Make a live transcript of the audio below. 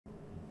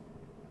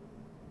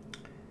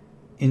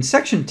In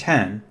section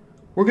 10,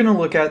 we're going to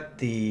look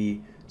at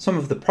some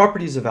of the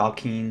properties of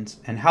alkenes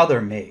and how they're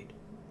made.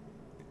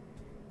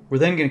 We're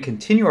then going to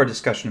continue our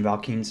discussion of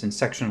alkenes in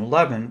section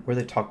 11, where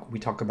we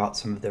talk about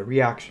some of their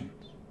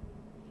reactions.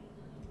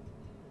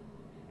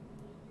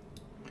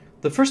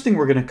 The first thing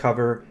we're going to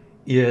cover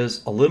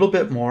is a little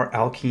bit more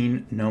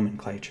alkene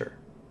nomenclature,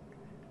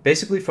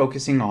 basically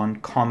focusing on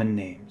common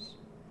names.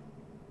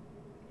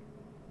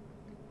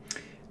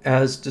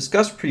 As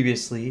discussed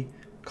previously,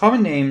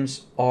 common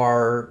names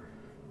are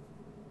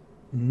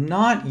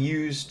not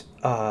used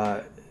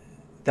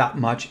that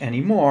much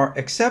anymore,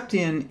 except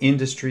in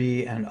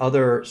industry and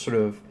other sort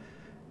of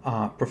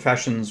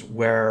professions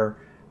where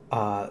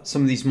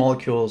some of these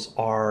molecules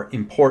are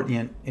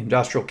important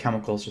industrial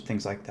chemicals or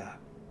things like that.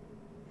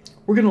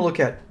 We're going to look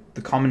at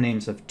the common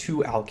names of two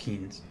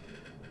alkenes.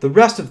 The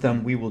rest of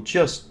them we will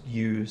just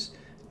use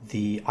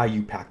the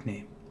IUPAC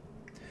name.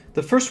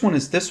 The first one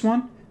is this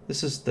one.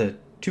 This is the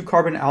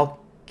 2-carbon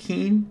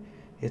alkene.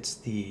 It's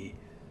the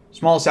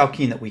smallest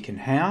alkene that we can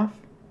have.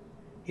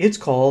 It's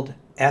called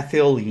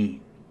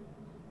ethylene.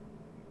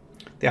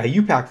 The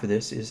IUPAC for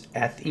this is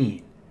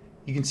ethene.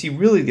 You can see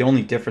really the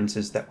only difference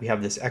is that we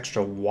have this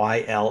extra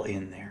YL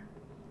in there.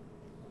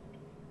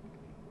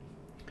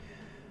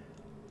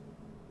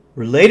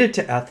 Related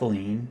to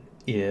ethylene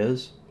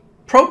is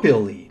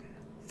propylene,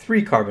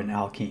 3-carbon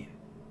alkene.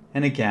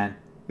 And again,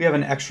 we have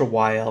an extra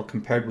YL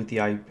compared with the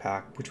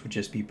IUPAC, which would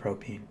just be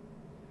propene.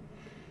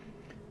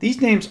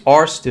 These names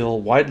are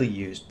still widely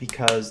used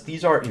because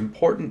these are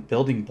important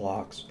building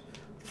blocks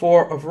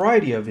for a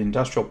variety of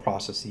industrial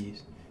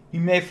processes.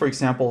 You may, for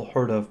example,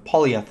 heard of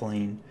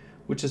polyethylene,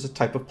 which is a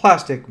type of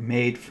plastic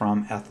made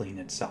from ethylene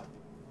itself.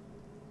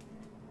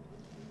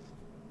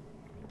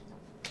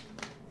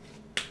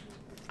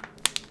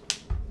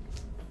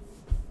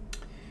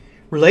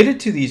 Related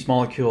to these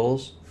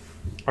molecules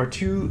are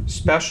two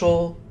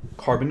special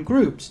carbon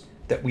groups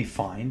that we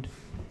find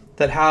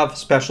that have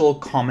special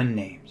common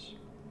names.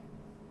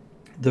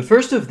 The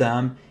first of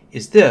them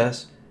is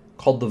this,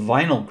 called the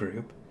vinyl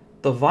group.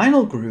 The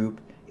vinyl group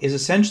is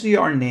essentially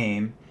our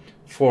name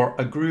for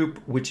a group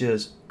which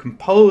is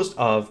composed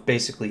of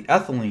basically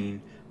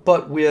ethylene,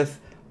 but with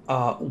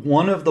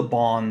one of the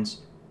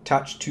bonds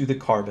attached to the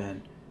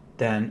carbon,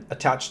 then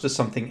attached to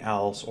something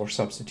else or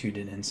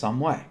substituted in some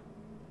way.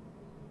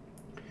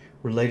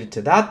 Related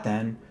to that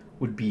then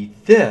would be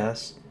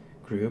this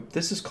group.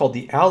 This is called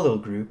the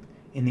allyl group.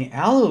 In the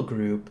allyl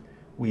group,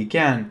 we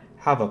again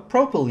have a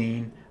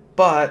propylene,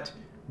 but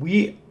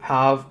we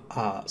have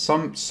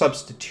some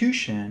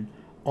substitution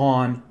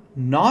on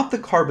not the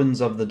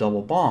carbons of the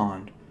double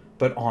bond,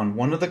 but on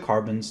one of the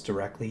carbons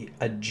directly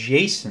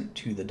adjacent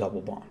to the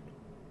double bond.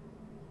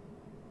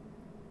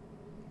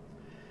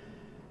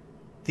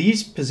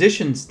 These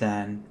positions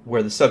then,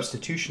 where the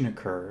substitution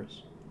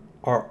occurs,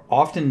 are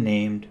often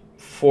named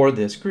for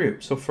this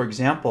group. So for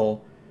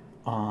example,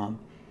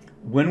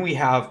 when we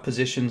have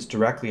positions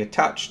directly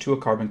attached to a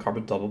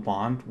carbon-carbon double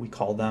bond, we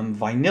call them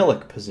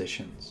vinylic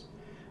positions.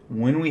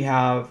 When we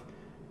have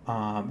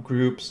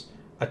groups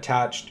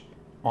attached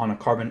on a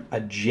carbon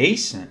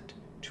adjacent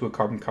to a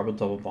carbon-carbon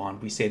double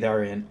bond, we say they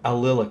are in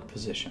allylic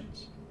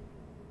positions.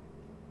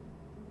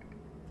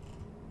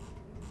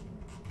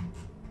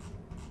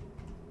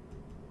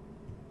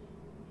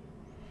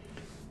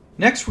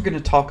 Next, we're going to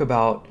talk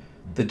about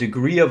the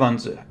degree of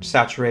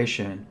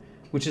unsaturation,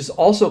 which is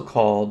also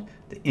called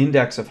the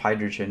index of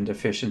hydrogen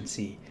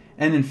deficiency.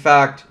 And in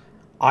fact,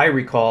 I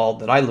recall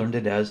that I learned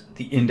it as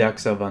the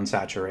index of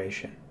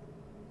unsaturation.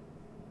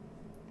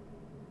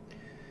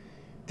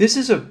 This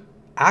is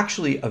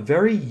actually a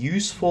very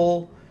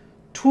useful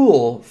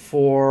tool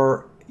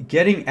for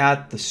getting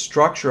at the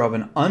structure of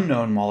an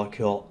unknown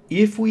molecule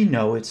if we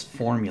know its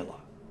formula.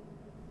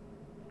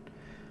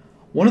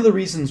 One of the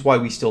reasons why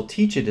we still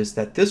teach it is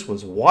that this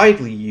was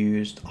widely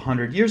used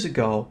 100 years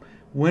ago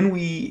when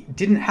we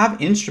didn't have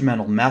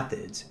instrumental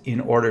methods in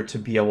order to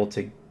be able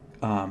to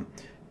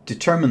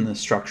determine the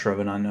structure of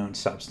an unknown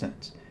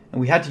substance.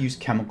 And we had to use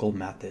chemical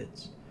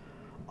methods.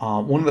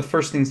 One of the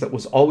first things that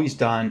was always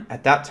done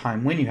at that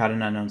time when you had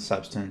an unknown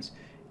substance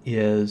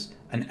is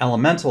an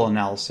elemental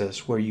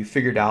analysis where you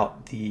figured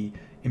out the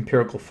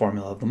empirical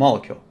formula of the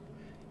molecule.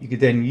 You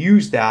could then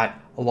use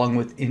that along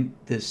with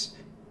this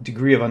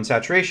degree of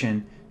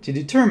unsaturation to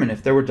determine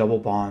if there were double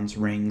bonds,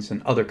 rings,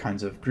 and other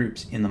kinds of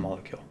groups in the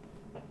molecule.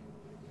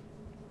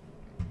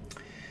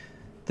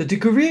 The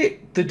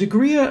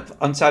degree of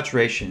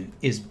unsaturation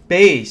is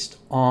based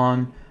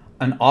on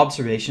an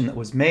observation that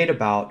was made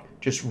about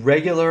just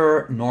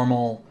regular,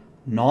 normal,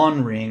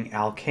 non-ring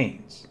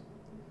alkanes.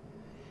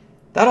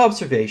 That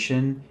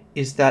observation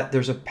is that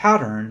there's a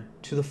pattern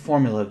to the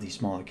formula of these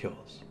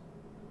molecules.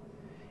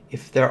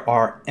 If there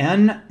are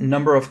n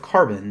number of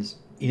carbons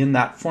in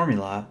that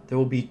formula, there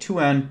will be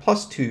 2n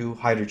plus 2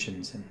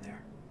 hydrogens in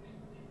there.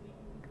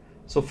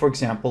 So for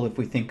example, if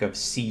we think of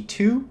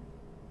C2,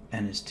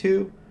 n is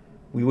 2,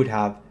 we would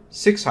have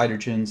 6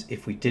 hydrogens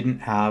if we didn't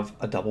have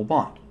a double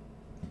bond.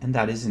 And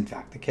that is in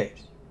fact the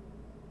case.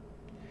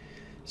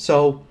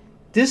 So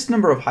this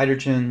number of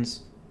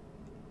hydrogens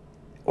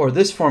or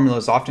this formula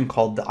is often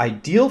called the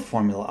ideal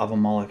formula of a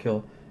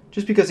molecule,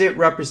 just because it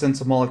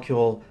represents a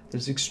molecule that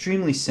is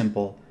extremely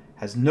simple,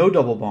 has no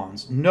double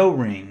bonds, no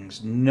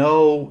rings,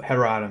 no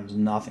heteroatoms,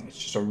 nothing. It's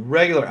just a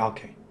regular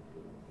alkane.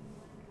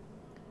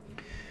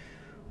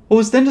 What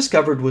was then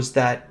discovered was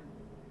that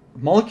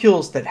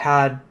molecules that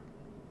had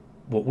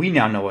what we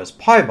now know as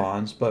pi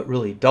bonds, but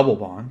really double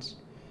bonds,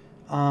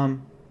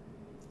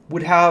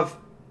 would have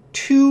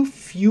 2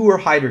 fewer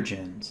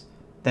hydrogens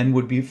than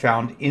would be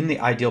found in the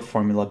ideal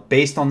formula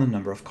based on the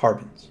number of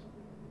carbons.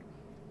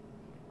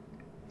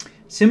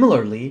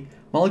 Similarly,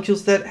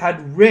 molecules that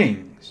had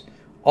rings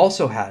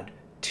also had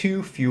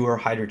 2 fewer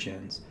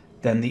hydrogens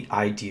than the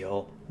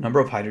ideal number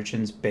of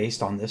hydrogens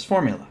based on this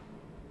formula.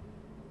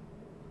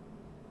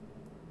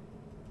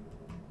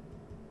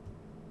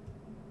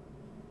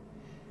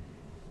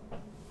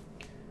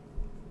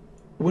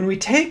 When we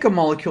take a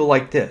molecule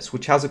like this,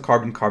 which has a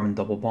carbon-carbon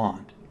double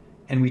bond,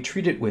 and we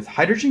treat it with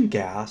hydrogen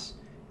gas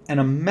and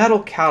a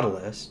metal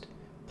catalyst,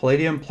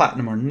 palladium,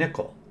 platinum, or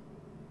nickel,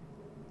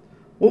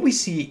 what we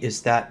see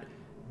is that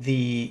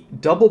the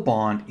double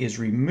bond is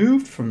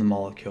removed from the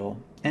molecule,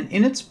 and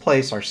in its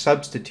place are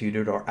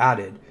substituted or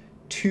added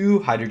 2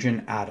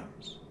 hydrogen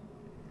atoms.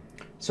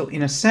 So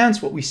in a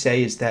sense, what we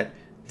say is that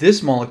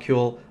this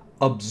molecule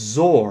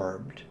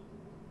absorbed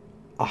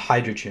a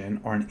hydrogen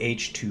or an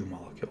H2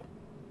 molecule.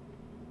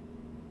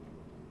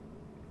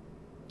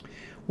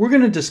 We're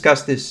going to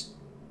discuss this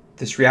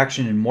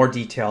reaction in more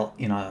detail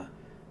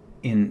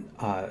in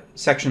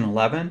section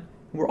 11.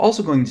 We're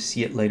also going to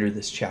see it later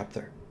this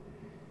chapter.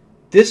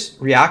 This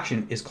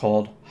reaction is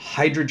called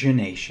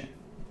hydrogenation.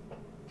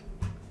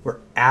 We're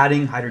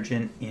adding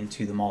hydrogen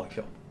into the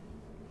molecule.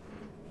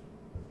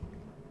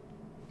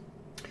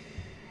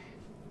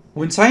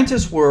 When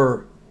scientists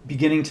were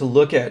beginning to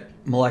look at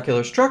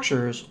molecular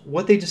structures,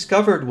 what they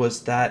discovered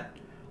was that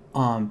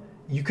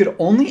you could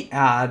only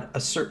add a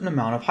certain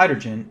amount of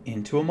hydrogen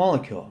into a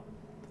molecule.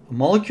 A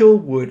molecule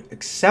would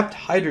accept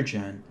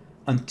hydrogen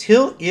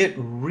until it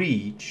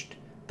reached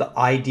the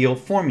ideal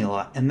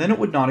formula, and then it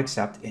would not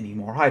accept any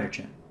more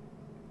hydrogen.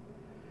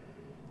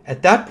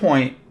 At that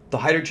point, the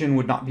hydrogen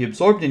would not be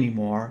absorbed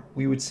anymore.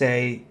 We would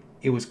say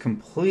it was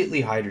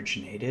completely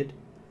hydrogenated,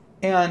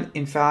 and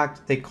in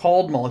fact, they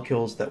called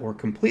molecules that were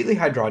completely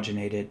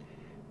hydrogenated,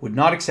 would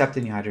not accept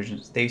any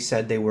hydrogens. They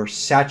said they were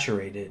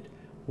saturated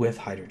with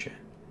hydrogen,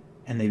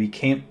 and they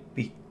became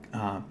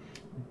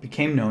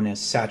known as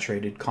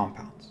saturated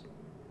compounds.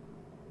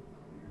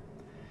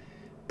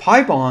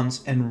 Pi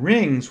bonds and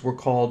rings were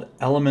called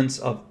elements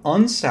of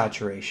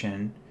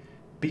unsaturation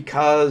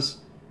because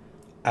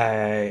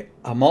a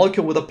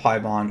molecule with a pi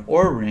bond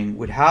or a ring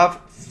would have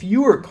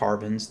fewer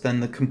carbons than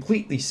the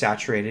completely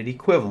saturated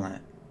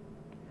equivalent.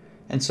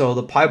 And so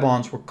the pi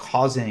bonds were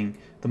causing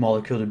the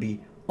molecule to be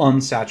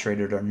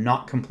unsaturated or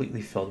not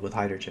completely filled with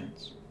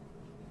hydrogens.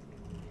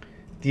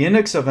 The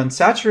index of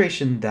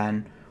unsaturation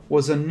then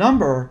was a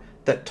number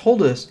that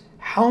told us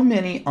how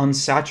many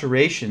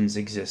unsaturations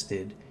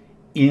existed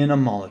in a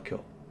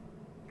molecule.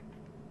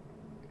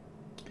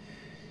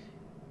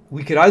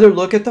 We could either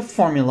look at the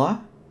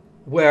formula,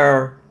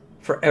 where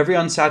for every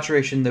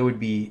unsaturation there would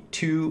be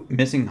 2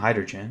 missing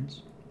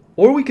hydrogens,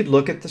 or we could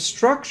look at the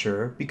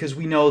structure, because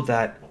we know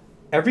that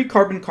every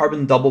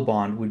carbon-carbon double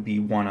bond would be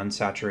 1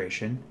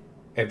 unsaturation,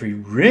 every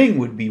ring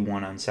would be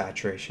 1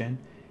 unsaturation,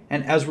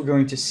 and as we're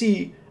going to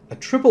see, a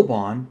triple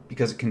bond,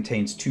 because it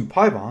contains 2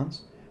 pi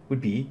bonds,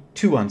 would be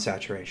 2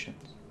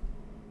 unsaturations.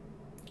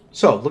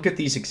 So look at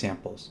these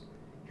examples.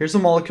 Here's a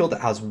molecule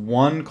that has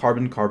 1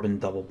 carbon-carbon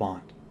double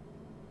bond.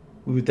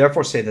 We would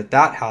therefore say that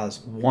that has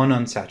 1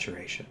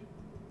 unsaturation.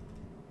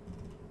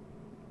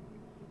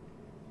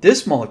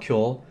 This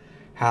molecule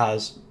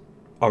has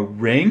a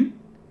ring,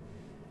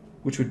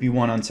 which would be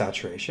 1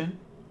 unsaturation,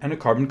 and a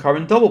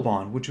carbon-carbon double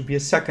bond, which would be a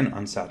 2nd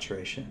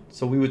unsaturation.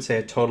 So we would say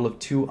a total of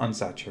 2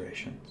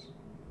 unsaturations.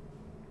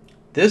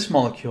 This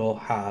molecule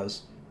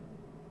has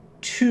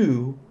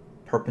 2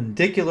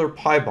 perpendicular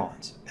pi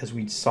bonds, as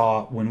we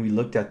saw when we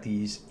looked at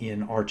these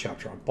in our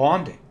chapter on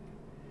bonding.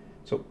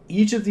 So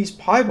each of these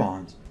pi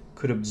bonds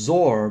could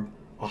absorb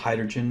a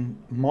hydrogen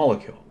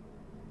molecule.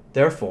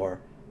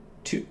 Therefore,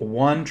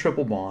 1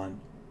 triple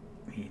bond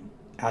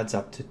adds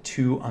up to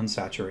 2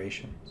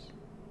 unsaturations.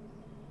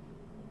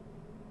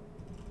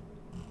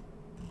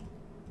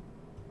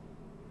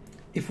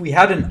 If we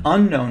had an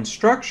unknown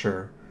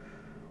structure,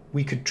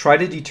 we could try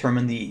to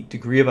determine the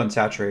degree of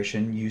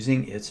unsaturation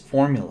using its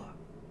formula.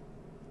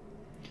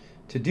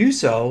 To do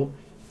so,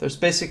 there's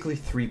basically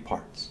 3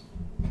 parts.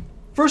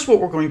 First,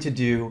 what we're going to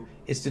do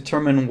is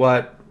determine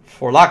what,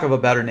 for lack of a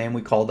better name,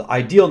 we call the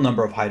ideal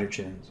number of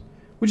hydrogens,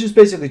 which is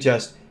basically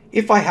just,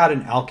 if I had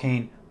an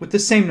alkane with the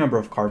same number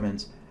of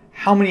carbons,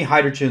 how many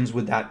hydrogens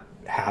would that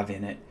have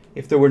in it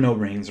if there were no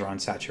rings or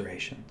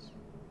unsaturations?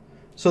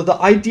 So the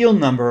ideal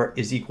number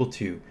is equal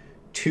to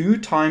 2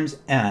 times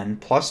n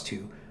plus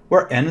 2,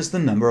 where n is the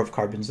number of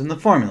carbons in the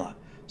formula.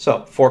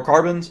 So 4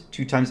 carbons,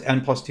 2 times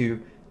n plus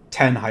 2,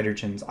 10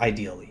 hydrogens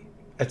ideally,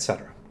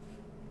 etc.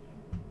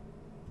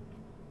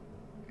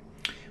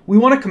 we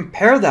want to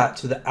compare that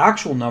to the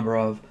actual number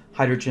of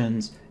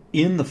hydrogens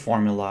in the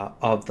formula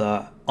of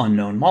the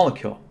unknown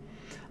molecule.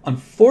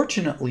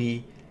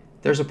 Unfortunately,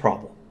 there's a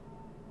problem.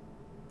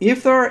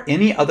 If there are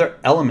any other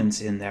elements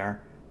in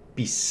there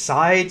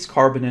besides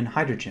carbon and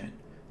hydrogen,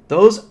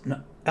 those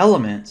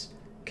elements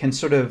can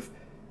sort of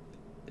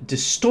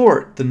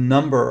distort the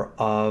number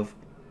of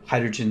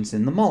hydrogens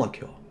in the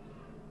molecule.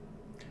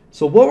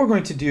 So what we're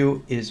going to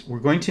do is we're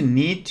going to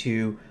need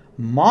to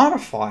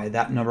modify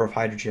that number of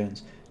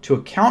hydrogens to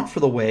account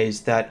for the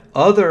ways that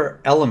other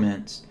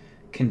elements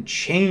can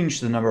change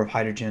the number of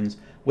hydrogens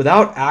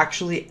without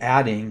actually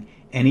adding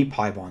any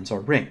pi bonds or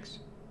rings.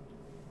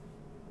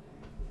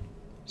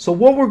 So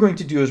what we're going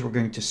to do is we're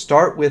going to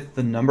start with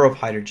the number of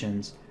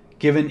hydrogens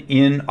given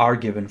in our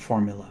given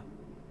formula.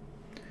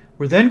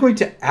 We're then going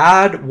to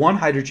add one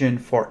hydrogen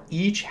for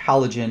each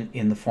halogen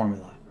in the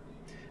formula.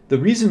 The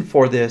reason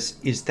for this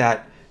is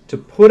that to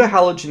put a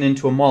halogen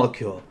into a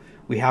molecule,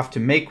 we have to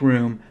make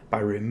room by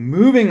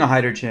removing a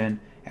hydrogen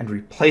and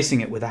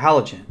replacing it with a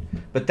halogen.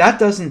 But that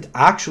doesn't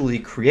actually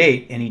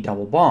create any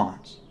double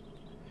bonds.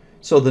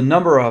 So the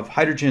number of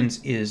hydrogens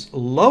is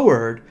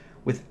lowered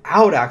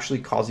without actually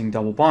causing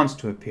double bonds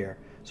to appear.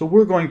 So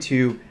we're going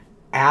to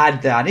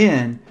add that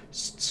in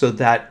so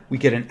that we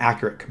get an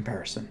accurate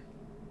comparison.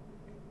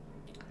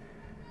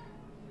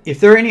 If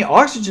there are any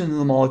oxygens in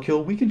the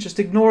molecule, we can just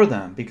ignore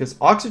them because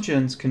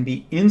oxygens can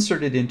be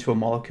inserted into a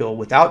molecule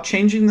without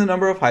changing the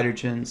number of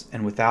hydrogens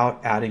and without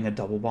adding a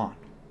double bond.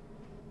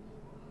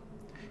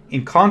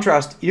 In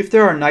contrast, if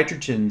there are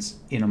nitrogens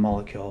in a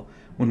molecule,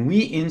 when we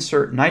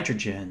insert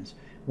nitrogens,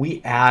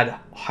 we add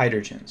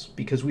hydrogens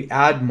because we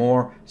add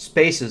more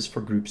spaces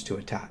for groups to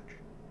attach.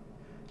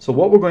 So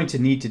what we're going to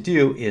need to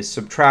do is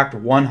subtract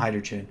one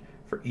hydrogen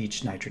for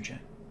each nitrogen.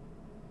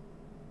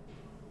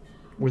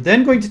 We're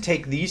then going to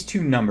take these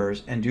two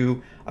numbers and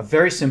do a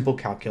very simple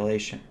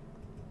calculation.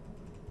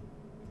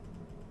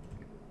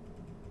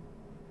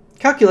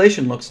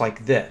 Calculation looks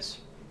like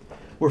this.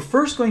 We're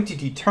first going to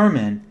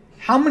determine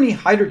how many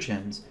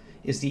hydrogens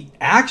is the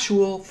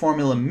actual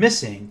formula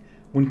missing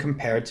when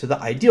compared to the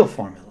ideal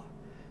formula.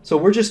 So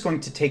we're just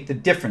going to take the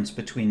difference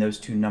between those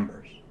two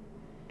numbers.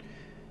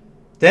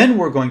 Then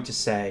we're going to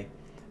say,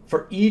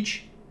 for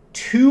each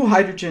two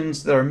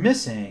hydrogens that are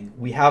missing,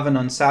 we have an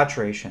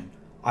unsaturation,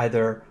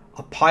 either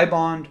a pi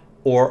bond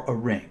or a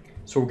ring.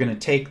 So we're going to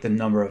take the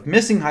number of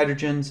missing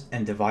hydrogens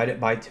and divide it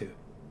by 2.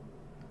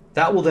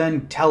 That will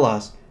then tell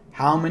us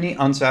how many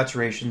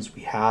unsaturations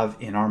we have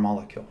in our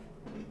molecule.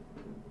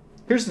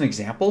 Here's an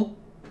example.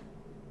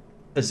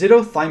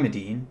 Azido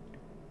Thymidine,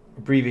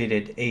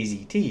 abbreviated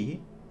AZT,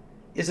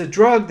 is a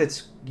drug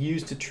that's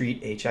used to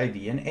treat HIV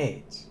and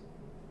AIDS.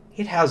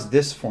 It has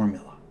this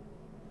formula.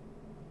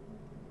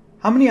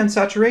 How many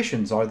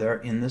unsaturations are there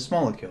in this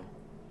molecule?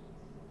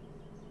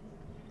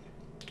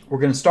 We're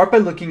going to start by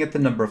looking at the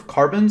number of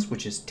carbons,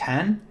 which is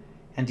 10,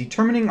 and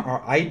determining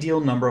our ideal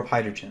number of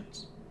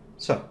hydrogens.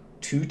 So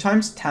 2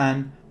 times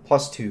 10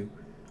 plus 2.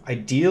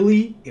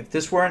 Ideally, if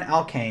this were an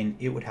alkane,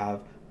 it would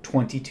have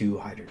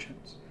 22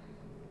 hydrogens.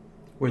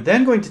 We're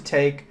then going to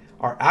take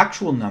our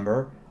actual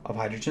number of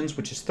hydrogens,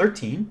 which is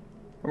 13, and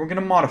we're going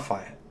to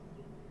modify it.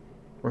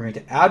 We're going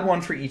to add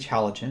one for each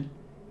halogen.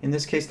 In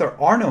this case,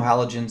 there are no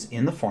halogens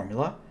in the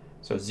formula,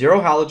 so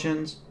 0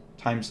 halogens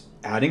times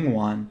adding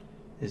 1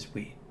 is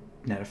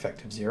net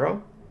effect of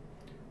 0.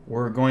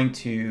 We're going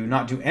to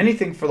not do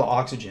anything for the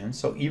oxygens,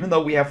 so even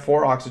though we have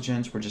 4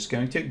 oxygens, we're just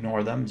going to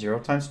ignore them, 0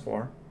 times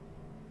 4.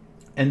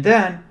 And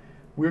then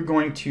we're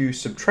going to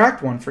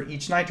subtract 1 for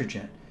each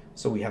nitrogen.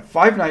 So we have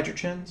 5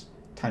 nitrogens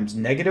times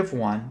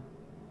 -1,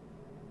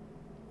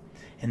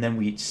 and then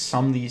we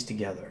sum these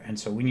together. And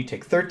so when you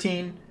take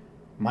 13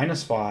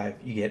 minus 5,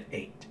 you get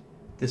 8.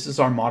 This is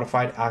our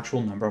modified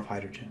actual number of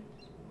hydrogens.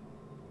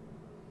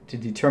 To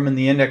determine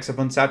the index of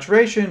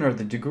unsaturation or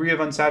the degree of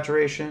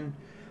unsaturation,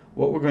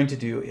 what we're going to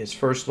do is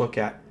first look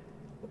at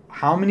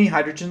how many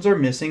hydrogens are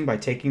missing by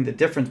taking the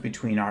difference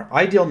between our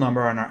ideal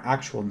number and our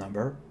actual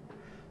number.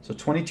 So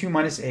 22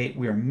 minus 8,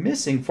 we are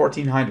missing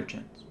 14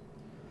 hydrogens.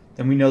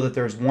 Then we know that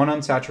there's 1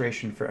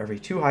 unsaturation for every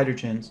 2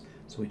 hydrogens,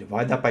 so we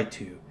divide that by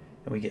 2,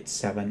 and we get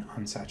 7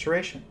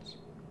 unsaturations.